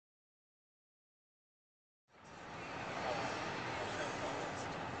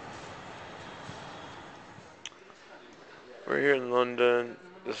We're here in London.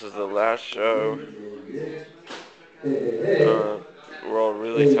 This is the last show. We're all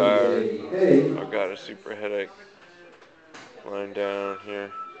really tired. I've got a super headache lying down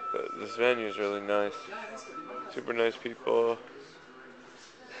here. But this venue is really nice. Super nice people.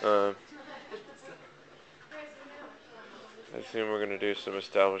 I assume we're going to do some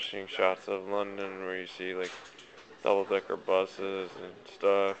establishing shots of London where you see like double-decker buses and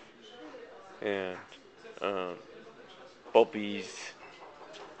stuff. And puppies.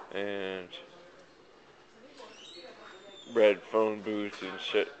 And red phone booths and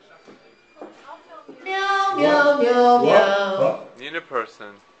shit. Meow, meow, meow, meow. Need a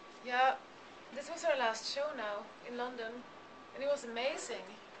person. Yeah, this was our last show now in London, and it was amazing.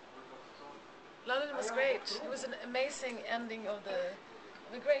 London was great. It was an amazing ending of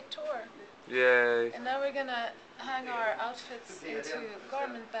a great tour. Yay. And now we're gonna hang our outfits into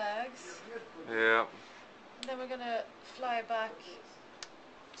garment bags. Yeah. And then we're gonna fly back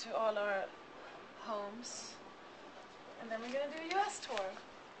to all our homes. And then we're gonna do a US tour.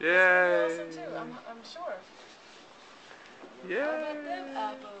 Yay. That's gonna be awesome too, I'm sure. Yay. How about them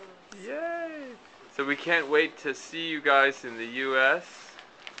apples? Yay. So we can't wait to see you guys in the US.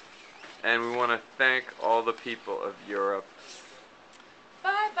 And we want to thank all the people of Europe.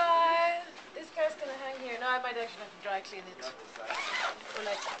 Bye bye. This guy's gonna hang here. Now I might actually have to dry clean it. Or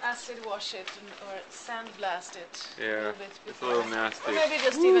like acid wash it or sandblast it a Yeah, little bit it's a before. little nasty. Or maybe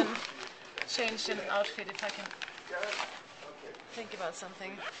just even change an outfit if I can think about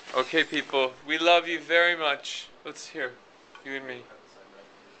something. Okay, people, we love you very much. Let's hear, you and me.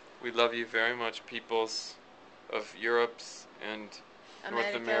 We love you very much, peoples of Europe's and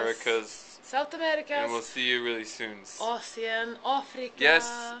North America's. South America's. And we'll see you really soon. Ocean, Africa.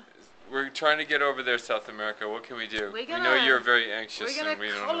 Yes, we're trying to get over there, South America. What can we do? We know you're very anxious and we don't know.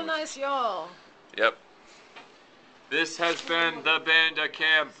 We're gonna colonize y'all. Yep. This has been the Banda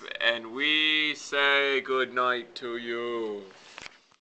Camp, and we say good night to you.